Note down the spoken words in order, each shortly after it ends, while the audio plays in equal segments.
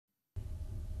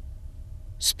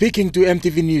Speaking to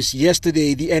EMTV News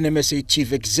yesterday, the NMSA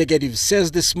Chief Executive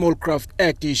says the Small Craft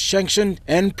Act is sanctioned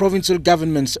and provincial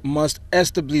governments must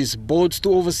establish boards to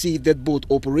oversee that boat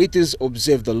operators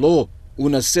observe the law.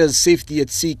 Una says safety at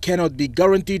sea cannot be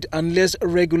guaranteed unless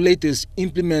regulators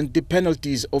implement the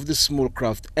penalties of the Small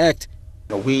Craft Act.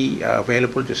 We are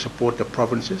available to support the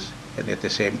provinces, and at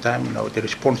the same time, the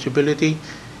responsibility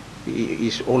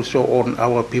is also on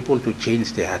our people to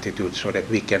change their attitude so that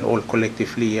we can all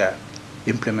collectively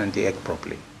implement the act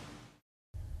properly.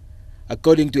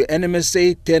 According to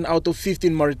NMSA, 10 out of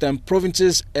 15 maritime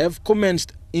provinces have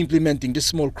commenced implementing the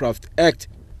Small Craft Act.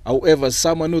 However,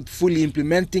 some are not fully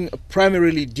implementing,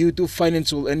 primarily due to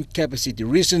financial and capacity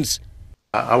reasons.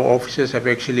 Our officers have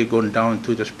actually gone down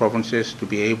to those provinces to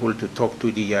be able to talk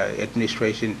to the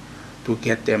administration to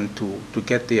get them to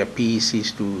get their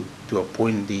PECs to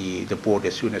appoint the board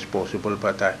as soon as possible.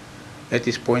 But at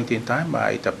this point in time,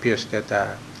 it appears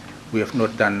that we have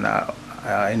not done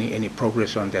any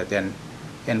progress on that,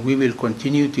 and we will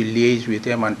continue to liaise with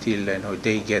them until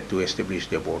they get to establish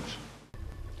their boards.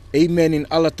 A man in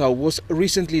Alatau was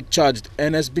recently charged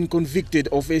and has been convicted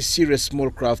of a serious small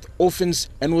craft offense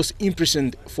and was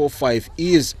imprisoned for 5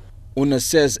 years. Una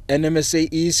says NMSA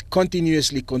is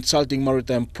continuously consulting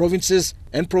maritime provinces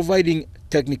and providing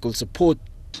technical support,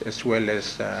 as well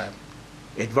as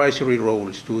advisory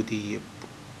roles to the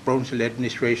Provincial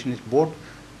Administration's board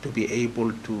to be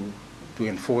able to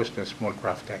enforce the Small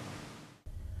Craft Act.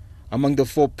 Among the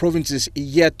 4 provinces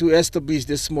yet to establish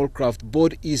the Small Craft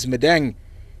Board is Medang,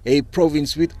 a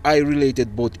province with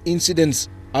eye-related boat incidents.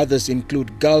 Others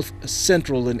include Gulf,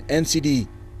 Central and NCD.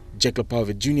 Jacob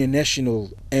Harvey, Junior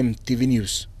National, EMTV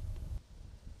News.